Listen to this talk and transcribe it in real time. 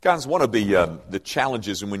Guys, one of the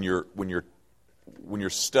challenges when you're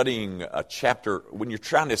studying a chapter, when you're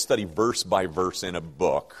trying to study verse by verse in a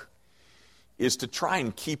book, is to try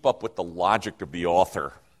and keep up with the logic of the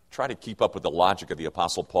author. Try to keep up with the logic of the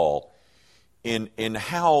Apostle Paul in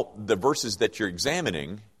how the verses that you're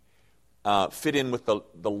examining fit in with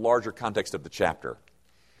the larger context of the chapter.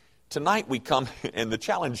 Tonight we come, and the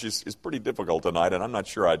challenge is pretty difficult tonight, and I'm not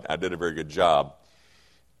sure I did a very good job.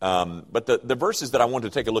 But the verses that I want to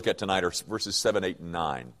take a look at tonight are verses 7, 8, and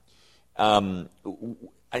 9.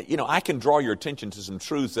 I can draw your attention to some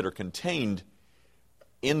truths that are contained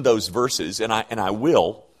in those verses, and I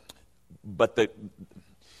will. But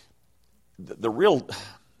the real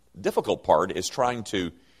difficult part is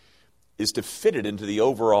to fit it into the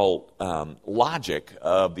overall logic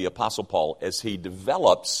of the Apostle Paul as he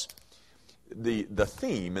develops the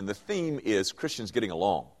theme, and the theme is Christians getting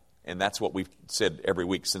along. And that's what we've said every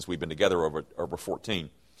week since we've been together over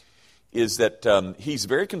 14, is that he's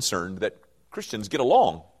very concerned that Christians get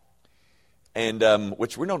along, and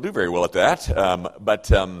which we don't do very well at that.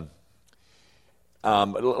 But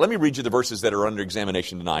let me read you the verses that are under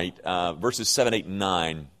examination tonight, verses 7, 8, and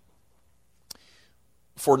 9.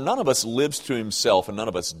 For none of us lives to himself, and none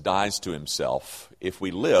of us dies to himself. If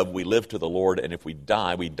we live to the Lord, and if we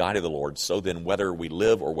die to the Lord. So then, whether we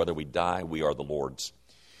live or whether we die, we are the Lord's.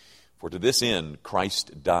 For to this end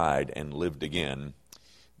Christ died and lived again,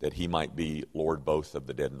 that he might be Lord both of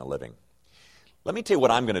the dead and the living. Let me tell you what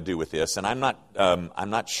I'm going to do with this, and I'm not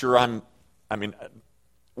sure what I'm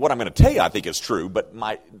going to tell you I think is true, but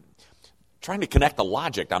trying to connect the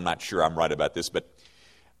logic, I'm not sure I'm right about this, but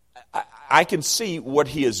I can see what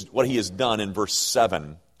he has done in verse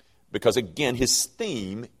 7, because again his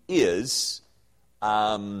theme is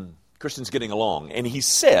Christians getting along, and he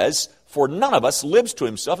says, for none of us lives to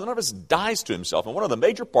himself, none of us dies to himself. And one of the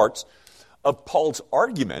major parts of Paul's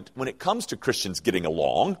argument when it comes to Christians getting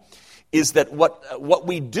along is that what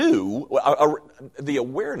we do, the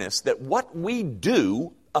awareness that what we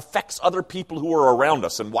do affects other people who are around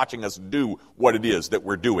us and watching us do what it is that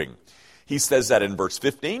we're doing. He says that in verse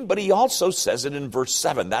 15, but he also says it in verse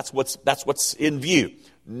 7. That's what's in view.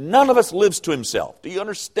 None of us lives to himself. Do you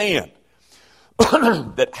understand?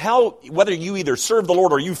 That whether you either serve the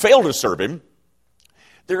Lord or you fail to serve him,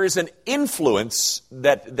 there is an influence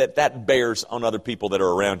that bears on other people that are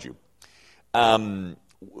around you. There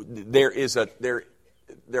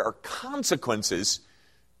are consequences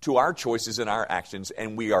to our choices and our actions,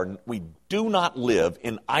 and we do not live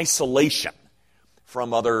in isolation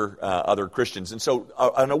from other Christians. And so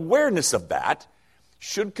an awareness of that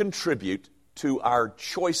should contribute to our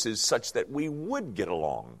choices such that we would get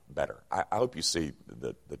along better. I hope you see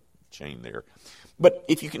the chain there. But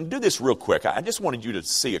if you can do this real quick, I just wanted you to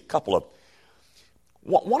see a couple of...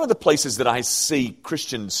 One of the places that I see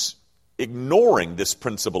Christians ignoring this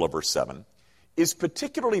principle of verse 7 is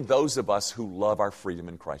particularly those of us who love our freedom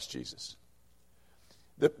in Christ Jesus.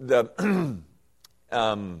 I've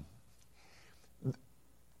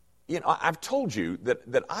told you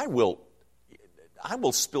that I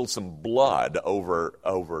will spill some blood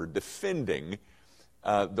over defending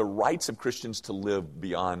the rights of Christians to live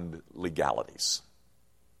beyond legalities.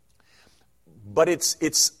 But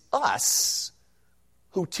it's us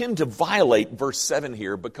who tend to violate verse 7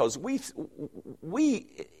 here, because we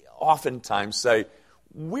oftentimes say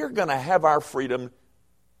we're going to have our freedom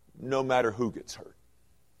no matter who gets hurt.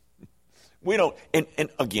 We don't, and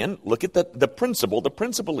again, look at the principle. The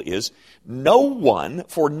principle is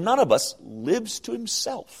for none of us lives to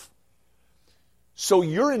himself. So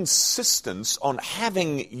your insistence on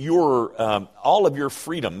having all of your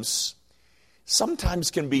freedoms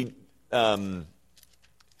sometimes can be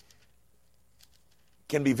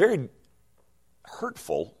very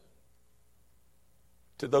hurtful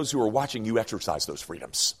to those who are watching you exercise those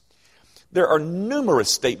freedoms. There are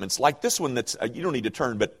numerous statements like this one that's, you don't need to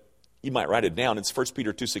turn, but you might write it down. It's 1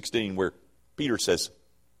 Peter 2:16, where Peter says,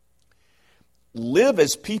 live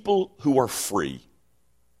as people who are free,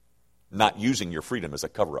 not using your freedom as a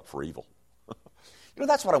cover-up for evil.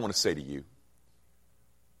 That's what I want to say to you.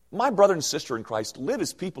 My brother and sister in Christ, live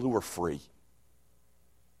as people who are free.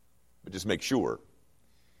 But just make sure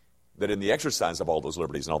that in the exercise of all those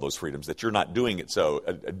liberties and all those freedoms, that you're not doing it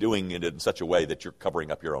in such a way that you're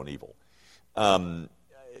covering up your own evil.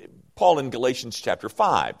 Paul in Galatians chapter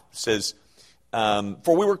 5 says,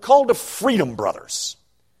 for we were called to freedom, brothers.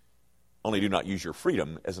 Only do not use your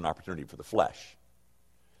freedom as an opportunity for the flesh.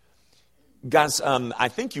 Guys, I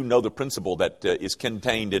think you know the principle that is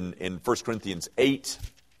contained in 1 Corinthians 8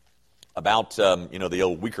 about, the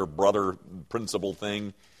old weaker brother principle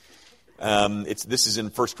thing. This is in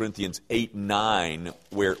 1 Corinthians 8:9,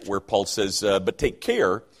 where Paul says, but take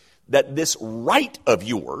care that this right of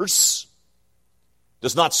yours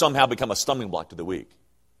does not somehow become a stumbling block to the weak.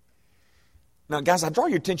 Now, guys, I draw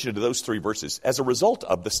your attention to those three verses as a result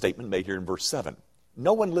of the statement made here in verse 7.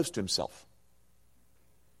 No one lives to himself.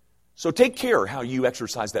 So take care how you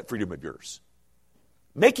exercise that freedom of yours.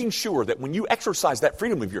 Making sure that when you exercise that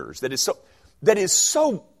freedom of yours that is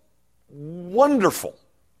so wonderful,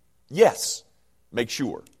 yes, make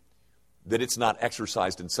sure that it's not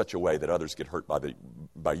exercised in such a way that others get hurt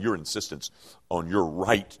by your insistence on your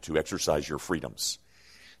right to exercise your freedoms.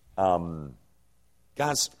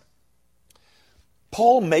 Guys,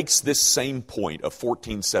 Paul makes this same point of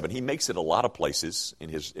 14:7. He makes it a lot of places in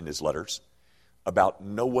his letters about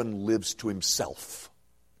no one lives to himself.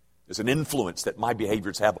 There's an influence that my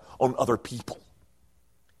behaviors have on other people.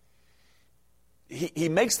 He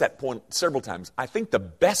makes that point several times. I think the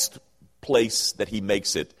best place that he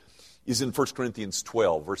makes it is in 1 Corinthians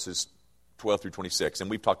 12, verses 12 through 26. And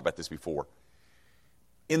we've talked about this before.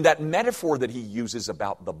 In that metaphor that he uses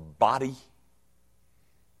about the body,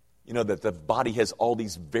 you know, that the body has all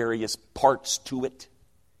these various parts to it.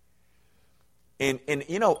 And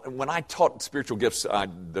you know, when I taught spiritual gifts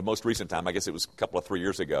the most recent time, I guess it was a 3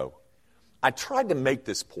 years ago, I tried to make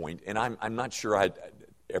this point, and I'm not sure I'd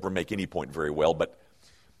ever make any point very well, but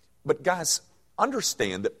guys,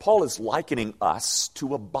 understand that Paul is likening us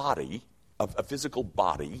to a body, a physical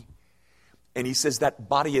body, and he says that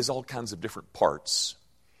body has all kinds of different parts.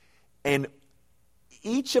 And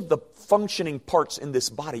each of the functioning parts in this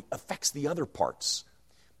body affects the other parts.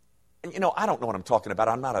 And you know, I don't know what I'm talking about.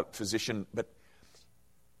 I'm not a physician, but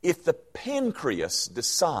if the pancreas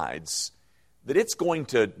decides that it's going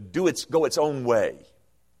to go its own way,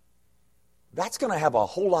 that's going to have a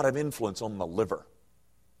whole lot of influence on the liver.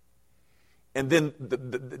 And then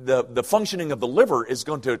the functioning of the liver is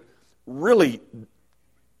going to really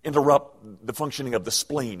interrupt the functioning of the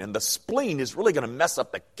spleen. And the spleen is really going to mess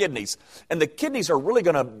up the kidneys. And the kidneys are really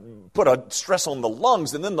going to put a stress on the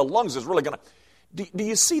lungs. And then the lungs is really going to... Do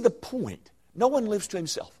you see the point? No one lives to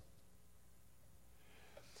himself.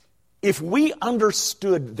 If we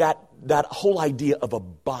understood that whole idea of a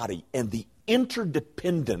body and the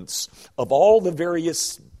interdependence of all the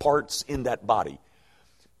various parts in that body,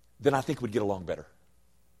 then I think we'd get along better.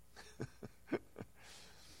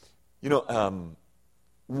 You know,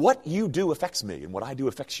 what you do affects me, and what I do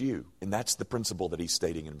affects you. And that's the principle that he's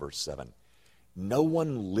stating in verse 7. No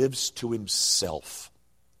one lives to himself.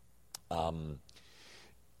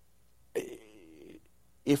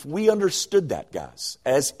 If we understood that, guys,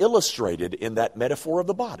 as illustrated in that metaphor of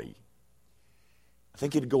the body, I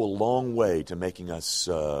think it'd go a long way to making us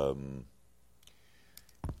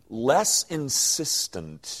less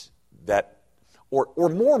insistent that, or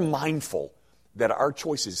more mindful that our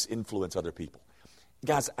choices influence other people.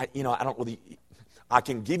 Guys, I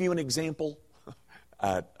can give you an example.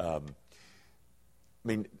 I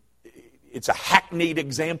mean, it's a hackneyed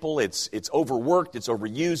example. It's overworked, it's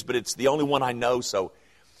overused, but it's the only one I know. So,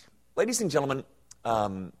 ladies and gentlemen,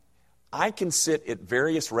 I can sit at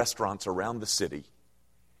various restaurants around the city,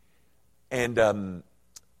 and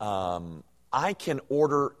I can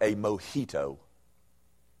order a mojito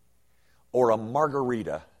or a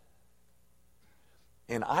margarita,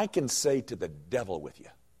 and I can say to the devil with you,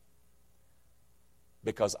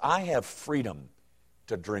 because I have freedom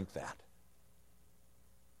to drink that.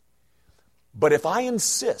 But if I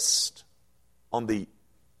insist on the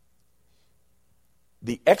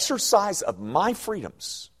exercise of my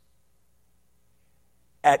freedoms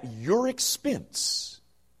at your expense,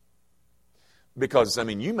 because, I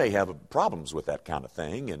mean, you may have problems with that kind of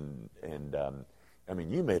thing, and I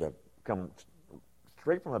mean, you may have come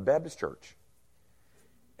straight from a Baptist church,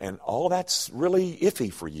 and all that's really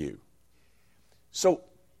iffy for you. So,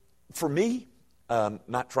 for me,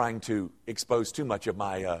 not trying to expose too much of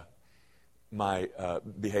my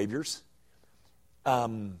behaviors,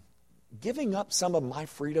 giving up some of my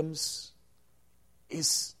freedoms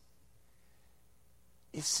it's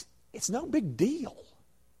no big deal.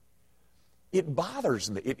 It bothers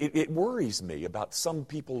me. It worries me about some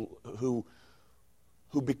people who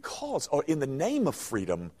because, or in the name of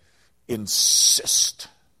freedom, insist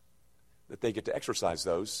that they get to exercise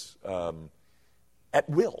those at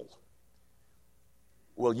will.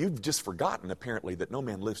 Well, you've just forgotten, apparently, that no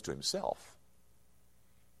man lives to himself,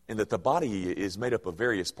 and that the body is made up of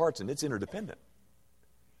various parts, and it's interdependent.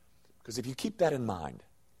 Because if you keep that in mind,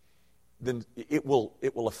 then it will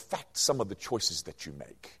affect some of the choices that you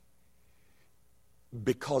make.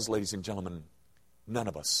 Because, ladies and gentlemen, none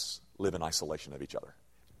of us live in isolation of each other.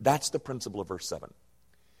 That's the principle of verse 7.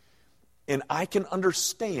 And I can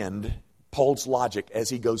understand Paul's logic as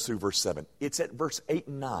he goes through verse 7. It's at verse 8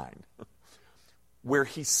 and 9 where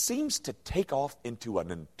he seems to take off into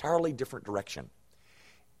an entirely different direction.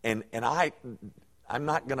 And I'm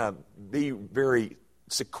not going to be very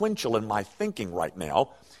sequential in my thinking right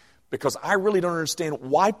now because I really don't understand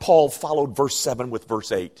why Paul followed verse 7 with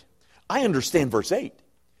verse 8. I understand verse 8.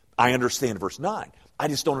 I understand verse 9. I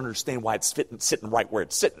just don't understand why it's sitting right where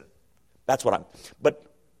it's sitting. That's what but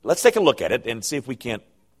let's take a look at it and see if we can't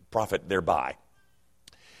profit thereby.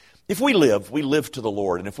 If we live to the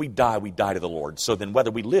Lord, and if we die to the Lord. So then whether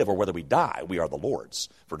we live or whether we die, we are the Lord's.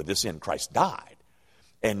 For to this end Christ died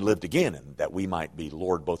and lived again, and that we might be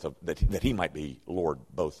Lord that he might be Lord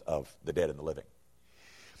both of the dead and the living.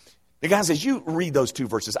 Now guys, as you read those two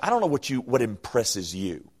verses, I don't know what impresses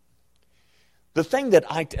you. The thing that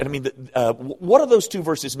what do those two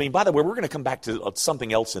verses mean? By the way, we're going to come back to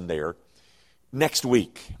something else in there next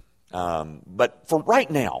week. But for right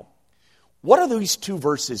now, what do these two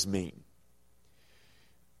verses mean?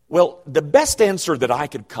 Well, the best answer that I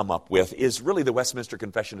could come up with is really the Westminster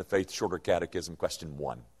Confession of Faith, Shorter Catechism, question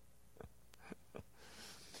 1.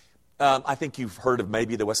 I think you've heard of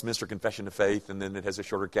maybe the Westminster Confession of Faith, and then it has a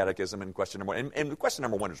Shorter Catechism and question number 1. And question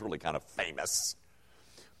number 1 is really kind of famous.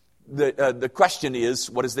 The question is,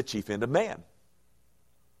 what is the chief end of man?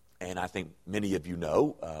 And I think many of you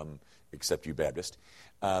know, except you Baptist,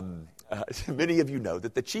 many of you know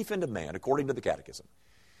that the chief end of man, according to the Catechism,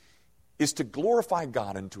 is to glorify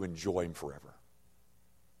God and to enjoy Him forever.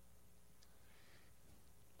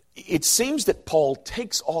 It seems that Paul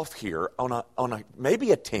takes off here on a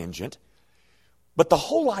maybe a tangent, but the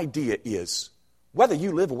whole idea is whether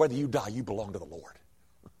you live or whether you die, you belong to the Lord.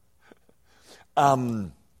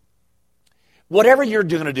 Whatever you're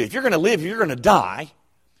going to do, if you're going to live, you're going to die.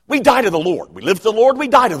 We die to the Lord. We live to the Lord. We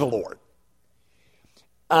die to the Lord.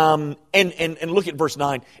 And look at verse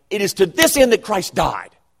 9. It is to this end that Christ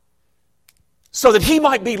died, so that He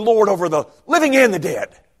might be Lord over the living and the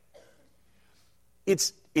dead.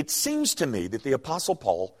 It seems to me that the Apostle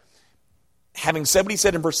Paul, having said what he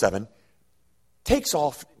said in verse 7, takes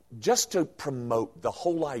off just to promote the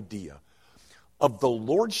whole idea of the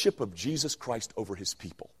lordship of Jesus Christ over His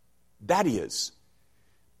people. That is,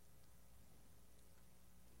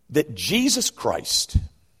 that Jesus Christ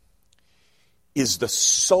is the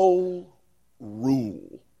sole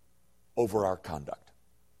rule over our conduct.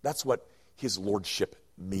 That's what His lordship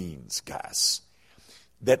means, guys.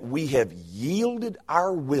 That we have yielded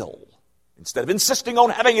our will. Instead of insisting on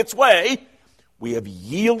having its way, we have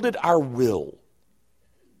yielded our will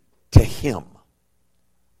to Him.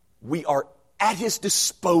 We are at His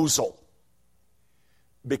disposal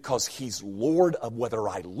because He's Lord of whether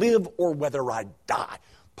I live or whether I die.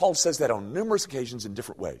 Paul says that on numerous occasions in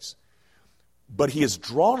different ways. But he has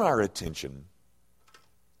drawn our attention,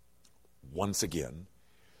 once again,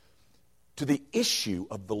 to the issue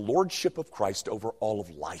of the lordship of Christ over all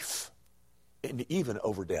of life, and even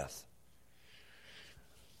over death.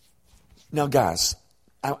 Now, guys,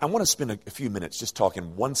 I want to spend a few minutes just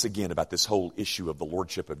talking once again about this whole issue of the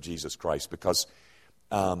lordship of Jesus Christ, because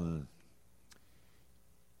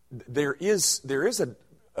there is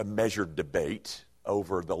a measured debate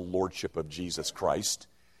over the lordship of Jesus Christ.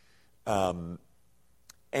 And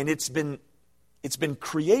it's been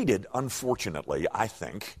created, unfortunately, I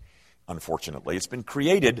think, it's been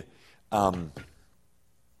created by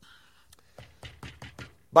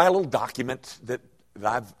a little document that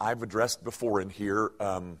I've addressed before in here.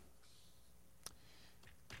 I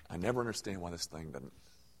never understand why this thing doesn't.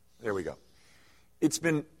 There we go. It's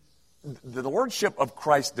been, the lordship of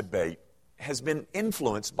Christ debate has been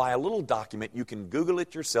influenced by a little document. You can Google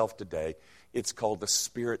it yourself today. It's called The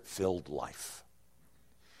Spirit-Filled Life.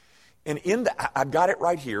 And I've got it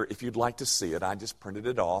right here if you'd like to see it. I just printed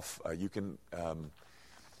it off. You can.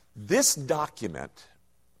 This document,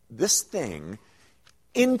 this thing,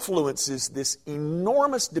 influences this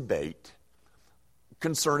enormous debate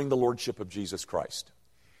concerning the lordship of Jesus Christ.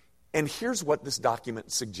 And here's what this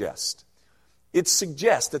document suggests. It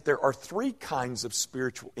suggests that there are three kinds of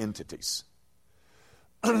spiritual entities.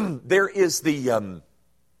 There is the,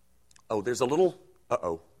 there's a little,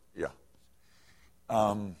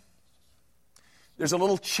 there's a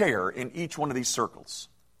little chair in each one of these circles.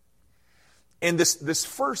 And this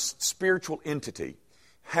first spiritual entity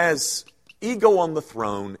has ego on the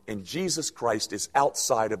throne, and Jesus Christ is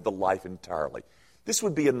outside of the life entirely. This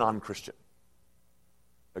would be a non-Christian.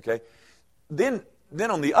 Okay? Then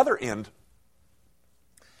on the other end,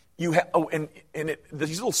 you have,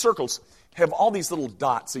 these little circles have all these little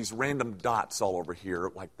dots, these random dots all over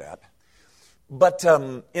here like that. But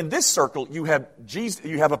in this circle, you have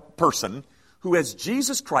a person who has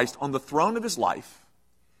Jesus Christ on the throne of his life.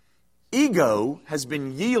 Ego has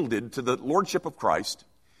been yielded to the lordship of Christ.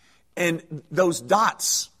 And those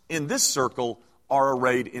dots in this circle are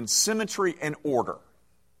arrayed in symmetry and order.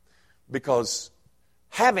 Because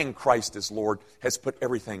having Christ as Lord has put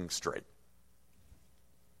everything straight.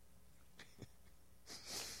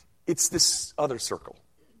 It's this other circle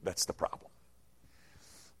that's the problem.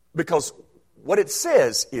 Because what it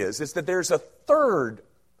says is that there's a third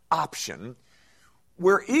option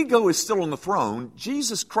where ego is still on the throne.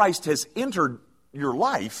 Jesus Christ has entered your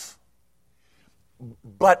life,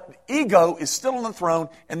 but ego is still on the throne,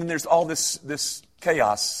 and then there's all this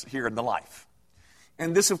chaos here in the life.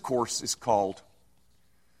 And this, of course, is called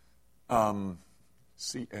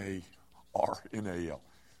C-A-R-N-A-L,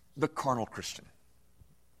 the carnal Christian.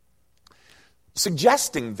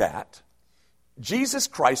 Suggesting that Jesus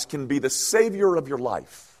Christ can be the Savior of your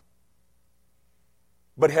life,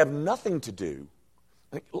 but have nothing to do.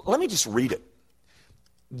 Let me just read it.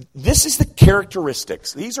 This is the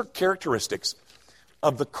characteristics. These are characteristics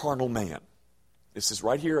of the carnal man. This is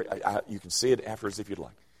right here. You can see it afterwards if you'd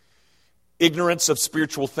like. Ignorance of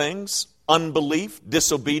spiritual things, unbelief,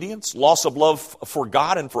 disobedience, loss of love for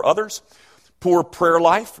God and for others, poor prayer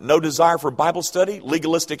life, no desire for Bible study,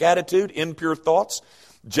 legalistic attitude, impure thoughts,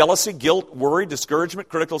 jealousy, guilt, worry, discouragement,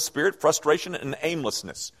 critical spirit, frustration, and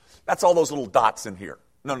aimlessness. That's all those little dots in here.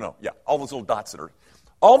 All those little dots that are.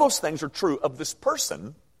 All those things are true of this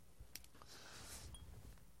person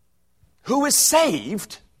who is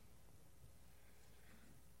saved,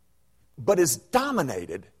 but is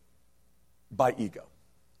dominated by ego.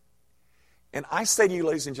 And I say to you,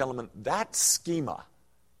 ladies and gentlemen, that schema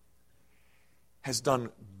has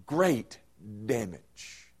done great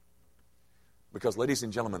damage. Because, ladies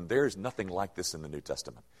and gentlemen, there's nothing like this in the New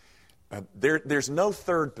Testament. There's no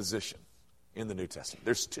third position in the New Testament.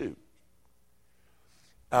 There's two.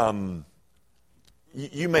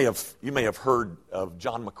 You may have heard of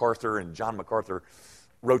John MacArthur, and John MacArthur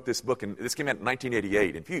wrote this book, and this came out in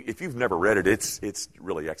 1988. If you've never read it, it's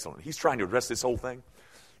really excellent. He's trying to address this whole thing,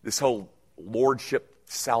 this whole lordship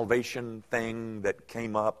salvation thing that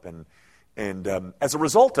came up, and as a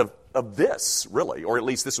result of this, really, or at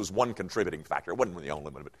least this was one contributing factor. It wasn't the only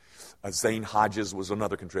one, but Zane Hodges was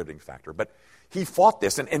another contributing factor. But he fought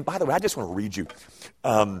this. And by the way, I just want to read you.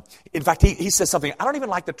 In fact, he says something. I don't even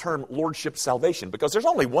like the term lordship salvation because there's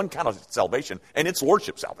only one kind of salvation, and it's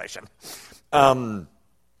lordship salvation. How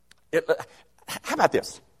about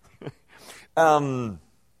this?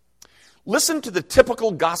 Listen to the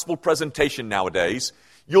typical gospel presentation nowadays.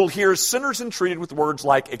 You'll hear sinners entreated with words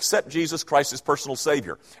like, accept Jesus Christ as personal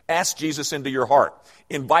Savior, ask Jesus into your heart,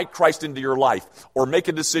 invite Christ into your life, or make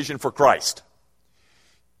a decision for Christ.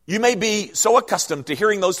 You may be so accustomed to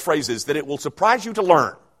hearing those phrases that it will surprise you to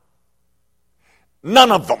learn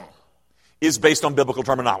none of them is based on biblical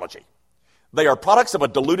terminology. They are products of a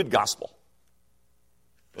diluted gospel.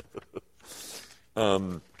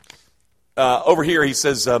 Over here he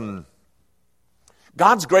says,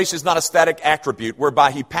 God's grace is not a static attribute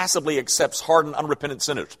whereby he passively accepts hardened, unrepentant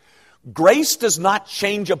sinners. Grace does not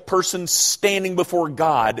change a person standing before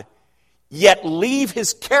God, yet leave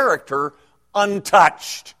his character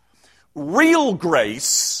untouched. Real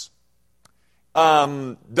grace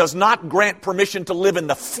does not grant permission to live in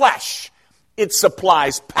the flesh. It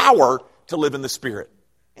supplies power to live in the Spirit.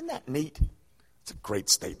 Isn't that neat? It's a great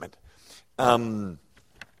statement. One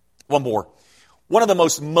more. One of the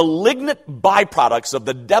most malignant byproducts of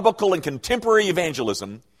the debacle and contemporary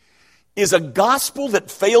evangelism is a gospel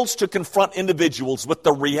that fails to confront individuals with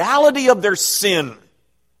the reality of their sin.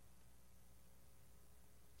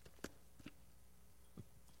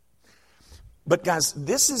 But guys,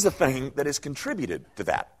 this is a thing that has contributed to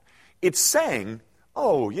that. It's saying,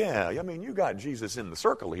 oh yeah, I mean, you got Jesus in the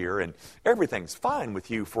circle here and everything's fine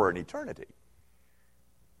with you for an eternity.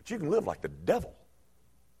 But you can live like the devil.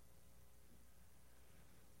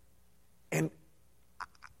 And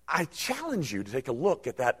I challenge you to take a look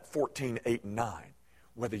at that 14, 8, and 9.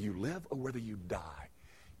 Whether you live or whether you die,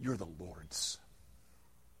 you're the Lord's.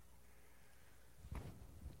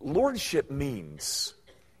 Lordship means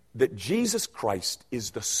that Jesus Christ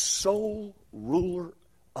is the sole ruler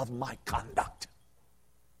of my conduct.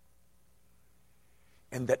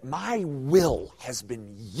 And that my will has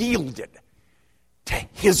been yielded to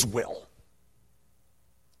his will.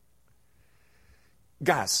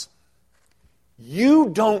 Guys, you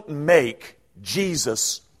don't make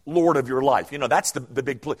Jesus Lord of your life. You know, that's the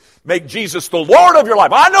big plea. Make Jesus the Lord of your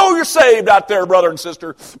life. I know you're saved out there, brother and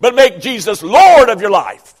sister, but make Jesus Lord of your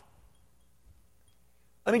life.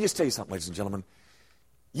 Let me just tell you something, ladies and gentlemen.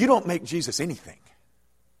 You don't make Jesus anything.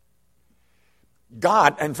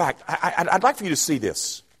 God, in fact, I'd like for you to see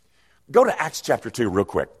this. Go to Acts chapter 2 real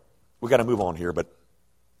quick. We've got to move on here, but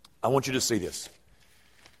I want you to see this.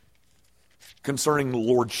 Concerning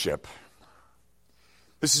lordship.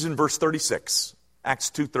 This is in verse 36.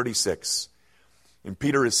 Acts 2:36. And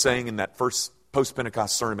Peter is saying in that first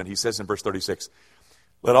post-Pentecost sermon, he says in verse 36,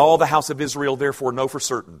 "Let all the house of Israel therefore know for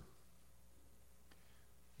certain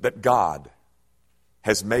that God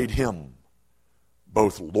has made him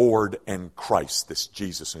both Lord and Christ," this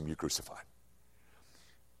Jesus whom you crucified.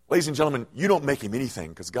 Ladies and gentlemen, you don't make him anything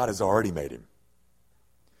because God has already made him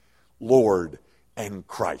Lord and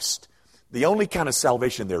Christ. The only kind of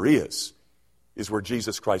salvation there is where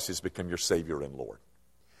Jesus Christ has become your Savior and Lord.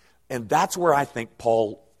 And that's where I think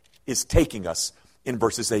Paul is taking us in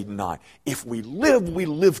verses 8 and 9. If we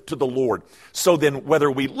live to the Lord. So then whether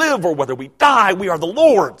we live or whether we die, we are the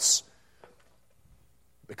Lord's.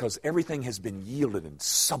 Because everything has been yielded and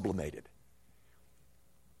sublimated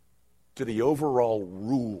to the overall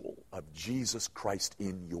rule of Jesus Christ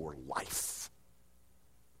in your life.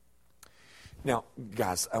 Now,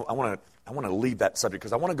 guys, I want to leave that subject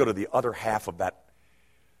because I want to go to the other half of that.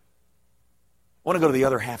 I want to go to the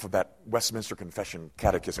other half of that Westminster Confession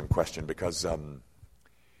Catechism question because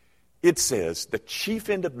it says the chief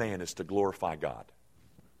end of man is to glorify God.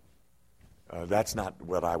 That's not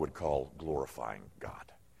what I would call glorifying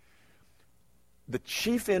God. The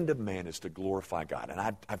chief end of man is to glorify God. And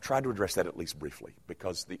I've tried to address that at least briefly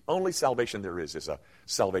because the only salvation there is a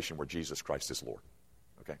salvation where Jesus Christ is Lord.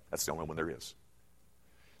 Okay? That's the only one there is.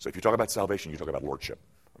 So if you talk about salvation, you talk about lordship.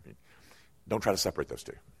 Okay? Don't try to separate those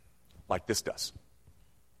two like this does.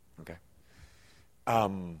 Okay?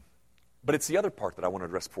 But it's the other part that I want to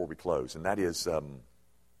address before we close, and that is and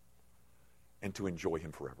to enjoy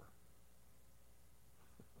him forever.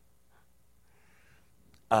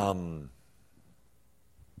 I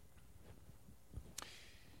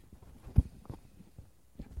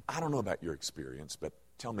don't know about your experience, but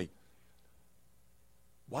tell me,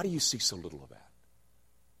 why do you see so little of that?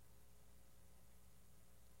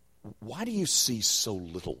 Why do you see so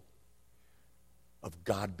little of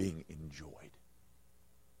God being enjoyed?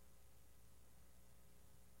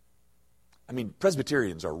 I mean,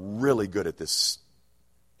 Presbyterians are really good at this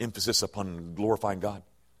emphasis upon glorifying God.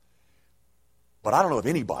 But I don't know of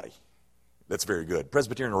anybody that's very good,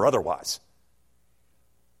 Presbyterian or otherwise,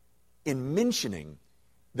 in mentioning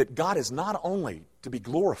that God is not only to be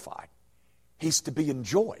glorified, he's to be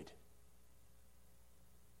enjoyed.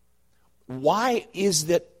 Why is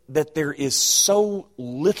that there is so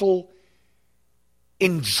little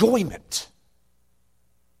enjoyment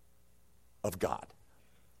of God?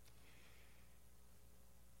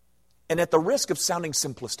 And at the risk of sounding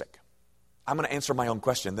simplistic, I'm going to answer my own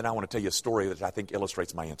question, then I want to tell you a story that I think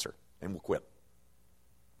illustrates my answer, and we'll quit.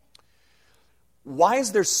 Why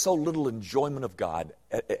is there so little enjoyment of God?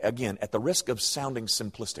 Again, at the risk of sounding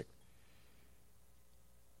simplistic,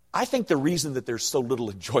 I think the reason that there's so little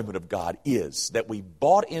enjoyment of God is that we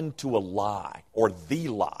bought into a lie, or the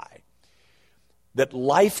lie, that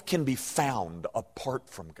life can be found apart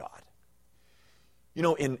from God. You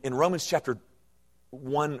know, in Romans chapter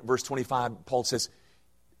 1, verse 25, Paul says,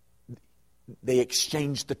 they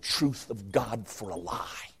exchanged the truth of God for a lie.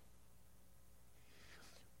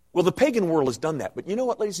 Well, the pagan world has done that. But you know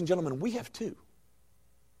what, ladies and gentlemen? We have too.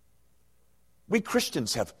 We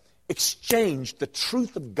Christians have exchanged the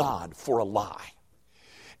truth of God for a lie.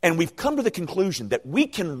 And we've come to the conclusion that we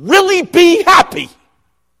can really be happy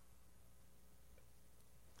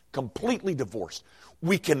completely divorced.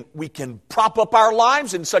 We can prop up our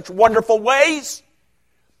lives in such wonderful ways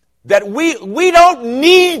that we don't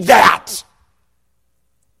need that.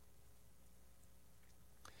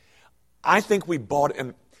 I think we bought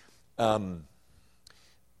in.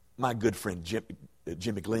 My good friend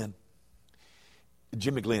Jimmy Glenn.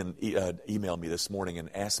 Jimmy Glenn emailed me this morning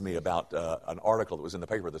and asked me about an article that was in the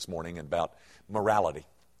paper this morning about morality,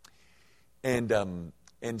 and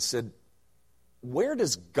said, "Where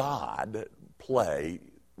does God play?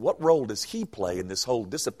 What role does He play in this whole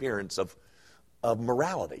disappearance of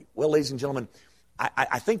morality?" Well, ladies and gentlemen,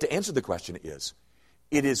 I think to answer the question is,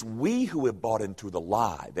 it is we who have bought into the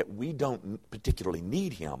lie that we don't particularly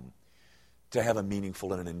need Him to have a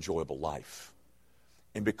meaningful and an enjoyable life.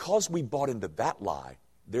 And because we bought into that lie,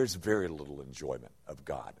 there's very little enjoyment of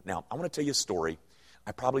God. Now, I want to tell you a story.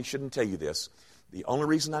 I probably shouldn't tell you this. The only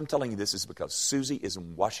reason I'm telling you this is because Susie is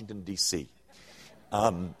in Washington, D.C.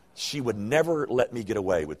 She would never let me get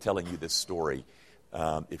away with telling you this story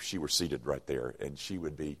if she were seated right there. And she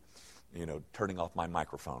would be, turning off my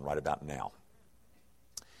microphone right about now.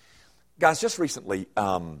 Guys, just recently,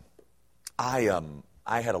 I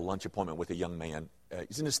had a lunch appointment with a young man.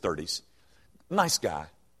 He's in his 30s. Nice guy.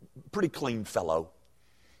 Pretty clean fellow.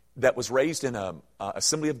 That was raised in a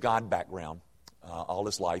Assembly of God background all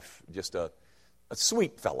his life. Just a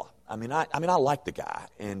sweet fella. I like the guy.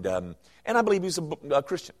 And I believe he's a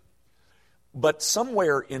Christian. But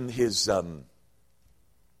somewhere in his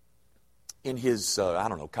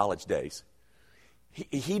college days,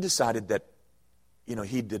 he decided that,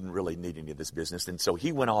 he didn't really need any of this business. And so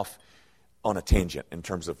he went off on a tangent in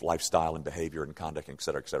terms of lifestyle and behavior and conduct, et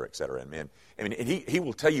cetera, et cetera, et cetera. And he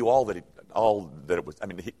will tell you all that it was.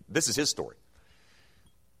 This is his story.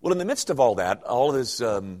 Well, in the midst of all that, all of his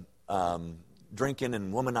drinking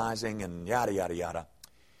and womanizing and yada, yada, yada,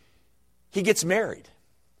 he gets married.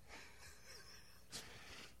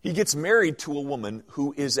 He gets married to a woman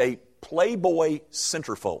who is a Playboy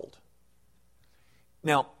centerfold.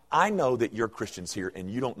 Now, I know that you're Christians here and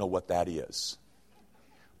you don't know what that is.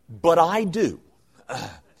 But I do.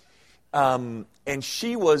 And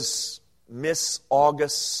she was Miss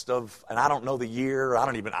August of, and I don't know the year, I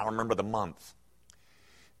don't remember the month.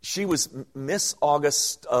 She was Miss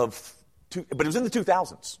August of, but it was in the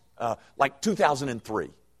 2000s, like 2003.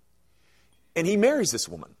 And he marries this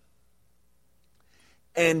woman.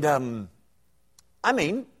 And,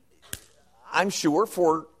 I'm sure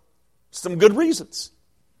for some good reasons.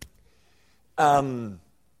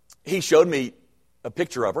 He showed me a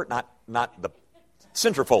picture of her, not the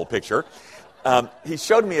centerfold picture. He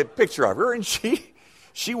showed me a picture of her, and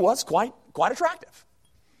she was quite attractive.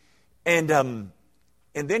 And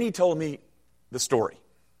then he told me the story.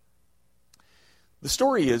 The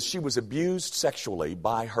story is she was abused sexually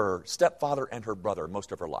by her stepfather and her brother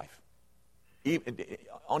most of her life, even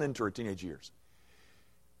on into her teenage years.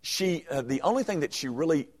 The only thing that she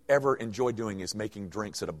really ever enjoyed doing is making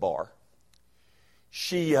drinks at a bar.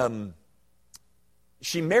 She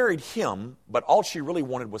married him, but all she really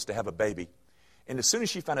wanted was to have a baby. And as soon as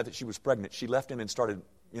she found out that she was pregnant, she left him and started,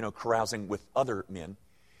 carousing with other men.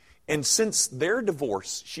 And since their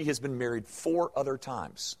divorce, she has been married 4 other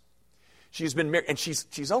times. She's been married, and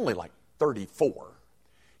she's only like 34.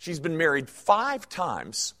 She's been married 5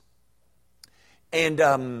 times.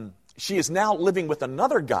 And she is now living with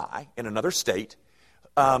another guy in another state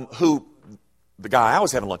who the guy I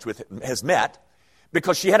was having lunch with has met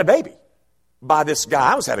because she had a baby by this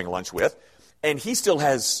guy I was having lunch with. And he still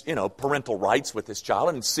has, parental rights with this child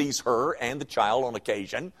and sees her and the child on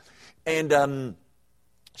occasion. And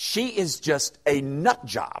she is just a nut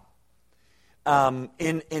job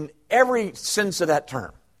in every sense of that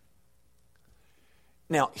term.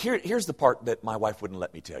 Now, here's the part that my wife wouldn't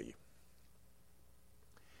let me tell you.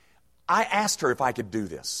 I asked her if I could do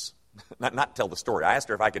this. Not tell the story. I asked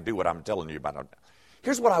her if I could do what I'm telling you about.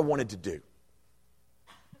 Here's what I wanted to do.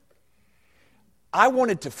 I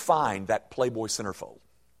wanted to find that Playboy centerfold.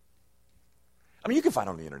 You can find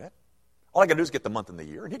it on the internet. All I got to do is get the month and the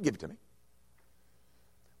year, and he'd give it to me.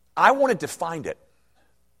 I wanted to find it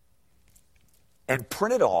and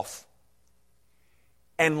print it off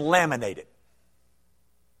and laminate it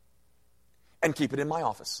and keep it in my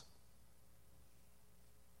office.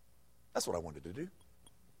 That's what I wanted to do.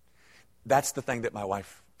 That's the thing that my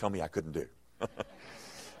wife told me I couldn't do.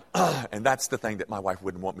 And that's the thing that my wife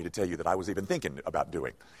wouldn't want me to tell you that I was even thinking about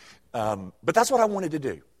doing. But that's what I wanted to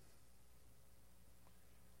do.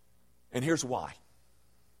 And here's why.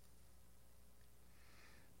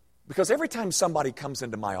 Because every time somebody comes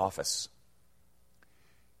into my office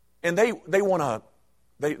and they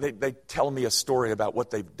tell me a story about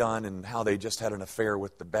what they've done and how they just had an affair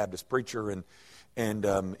with the Baptist preacher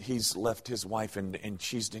and he's left his wife and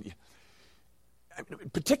she's...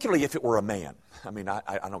 Particularly if it were a man.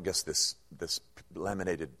 I don't guess this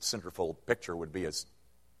laminated centerfold picture would be as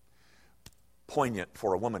poignant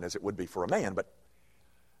for a woman as it would be for a man, but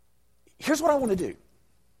here's what I want to do.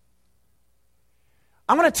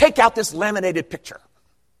 I'm going to take out this laminated picture.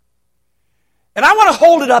 And I want to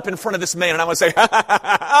hold it up in front of this man and I want to say, look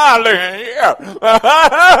at here.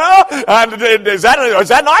 Is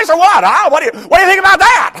that nice or what? Huh? What do you think about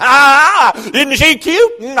that? Isn't she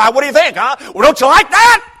cute? What do you think? Huh? Well, don't you like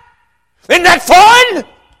that? Isn't that fun?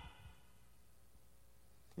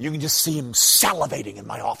 You can just see him salivating in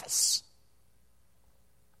my office.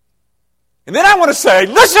 And then I want to say,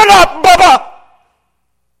 listen up, Bubba.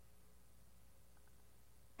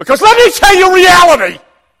 Because let me tell you reality.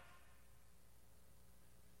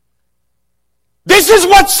 This is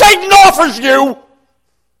what Satan offers you.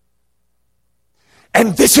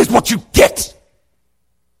 And this is what you get.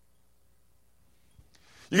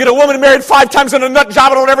 You get a woman married 5 times in a nut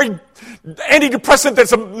job on every antidepressant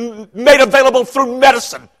that's made available through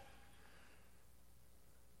medicine.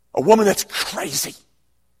 A woman that's crazy.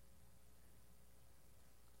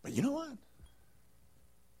 But you know what?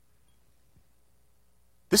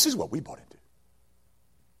 This is what we bought into.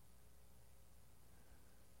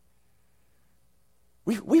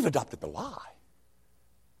 We've adopted the lie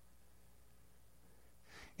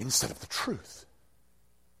instead of the truth.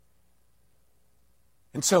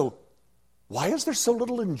 And so, why is there so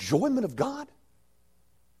little enjoyment of God?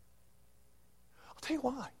 I'll tell you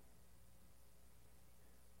why.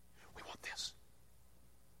 We want this.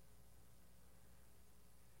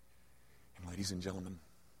 And ladies and gentlemen,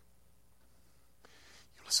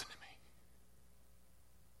 you listen to me.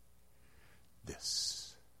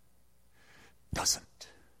 This doesn't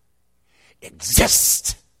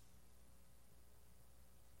exist.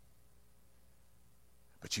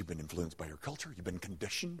 But you've been influenced by your culture. You've been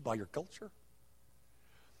conditioned by your culture.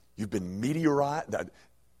 You've been meteorized.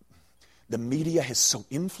 The media has so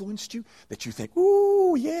influenced you that you think,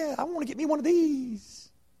 ooh, yeah, I want to get me one of these.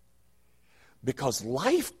 Because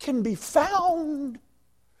life can be found.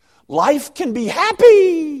 Life can be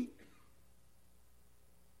happy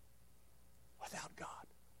without God.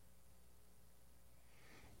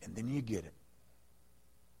 And then you get it.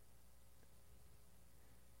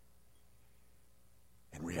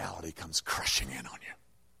 And reality comes crushing in on you.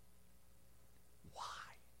 Why?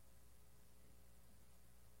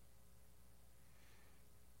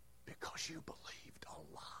 Because you believed a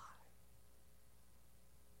lie.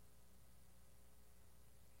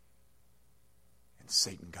 And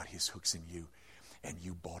Satan got his hooks in you, and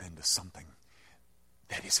you bought into something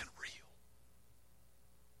that isn't real.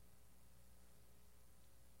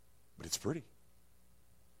 But it's pretty.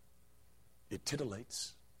 It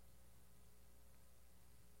titillates.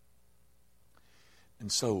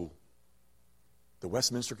 And so, the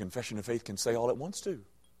Westminster Confession of Faith can say all it wants to.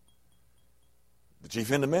 The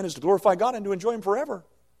chief end of men is to glorify God and to enjoy Him forever.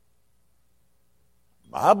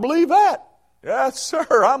 I believe that. Yes, sir,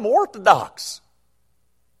 I'm orthodox.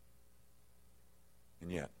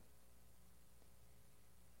 And yet,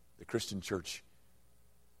 the Christian church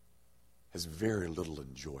has very little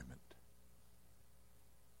enjoyment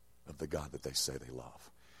of the God that they say they love.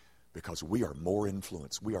 Because we are more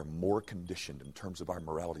influenced, we are more conditioned in terms of our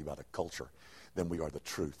morality by the culture than we are the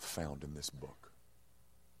truth found in this book.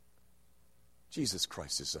 Jesus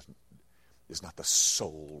Christ is not the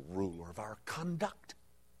sole ruler of our conduct.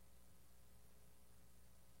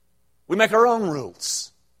 We make our own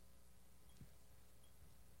rules.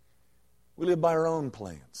 We live by our own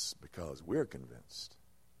plans because we're convinced.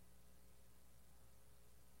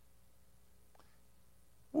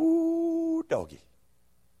 Ooh, doggy.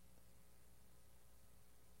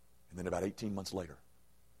 And then about 18 months later,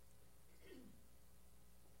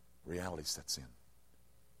 reality sets in.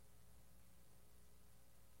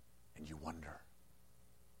 And you wonder,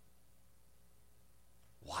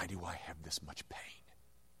 why do I have this much pain?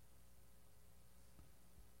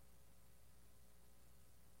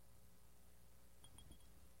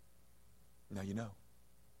 Now you know.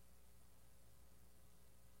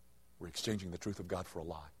 We're exchanging the truth of God for a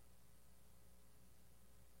lie.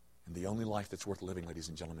 And the only life that's worth living, ladies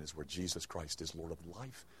and gentlemen, is where Jesus Christ is Lord of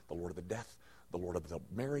life, the Lord of the death, the Lord of the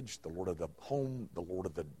marriage, the Lord of the home, the Lord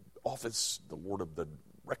of the office, the Lord of the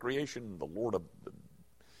recreation, the Lord of the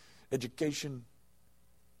education.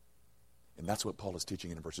 And that's what Paul is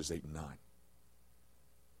teaching in verses 8 and 9.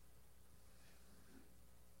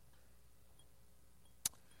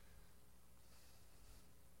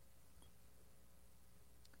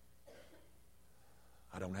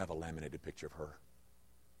 I don't have a laminated picture of her,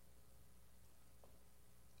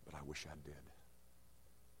 but I wish I did.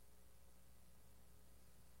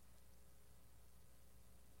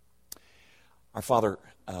 Our Father,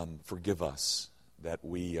 forgive us that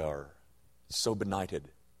we are so benighted,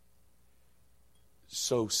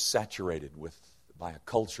 so saturated by a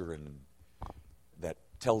culture and that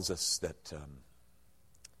tells us that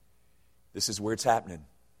this is where it's happening.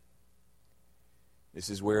 This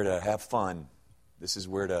is where to have fun. This is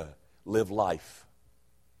where to live life.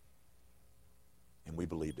 And we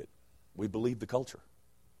believed it. We believed the culture.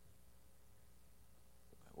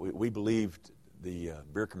 We believed the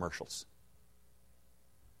beer commercials.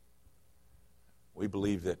 We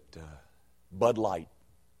believe that Bud Light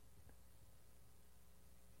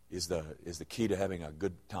is the key to having a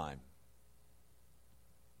good time.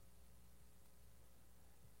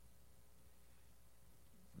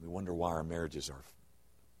 We wonder why our marriages are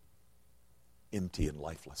empty and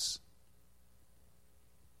lifeless.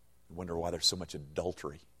 We wonder why there's so much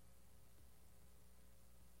adultery.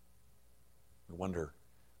 We wonder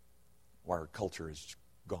why our culture has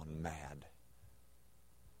gone mad.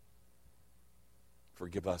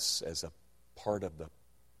 Forgive us as a part of the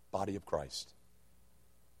body of Christ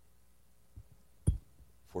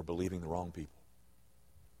for believing the wrong people.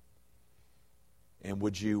 And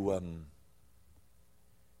would you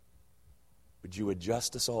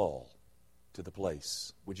adjust us all to the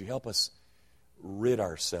place? Would you help us rid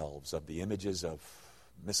ourselves of the images of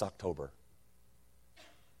Miss October?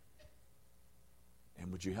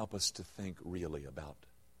 And would you help us to think really about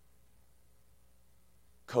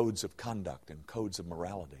codes of conduct and codes of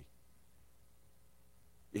morality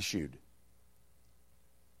issued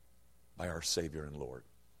by our Savior and Lord?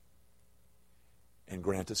 And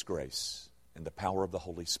grant us grace and the power of the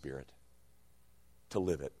Holy Spirit to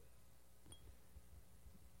live it.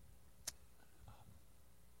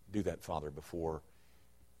 Do that, Father, before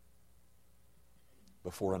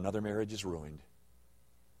another marriage is ruined,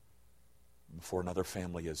 before another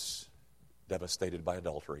family is devastated by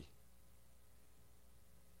adultery,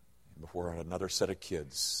 and before another set of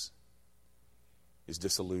kids is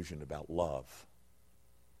disillusioned about love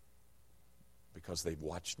because they've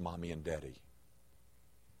watched mommy and daddy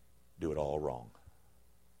do it all wrong.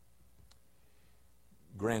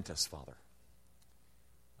 Grant us, Father,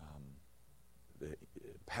 the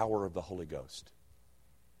power of the Holy Ghost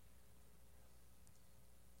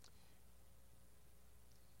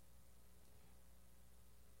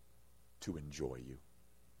to enjoy you.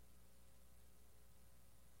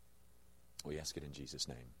 We ask it in Jesus'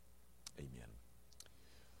 name. Amen.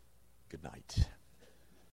 Good night.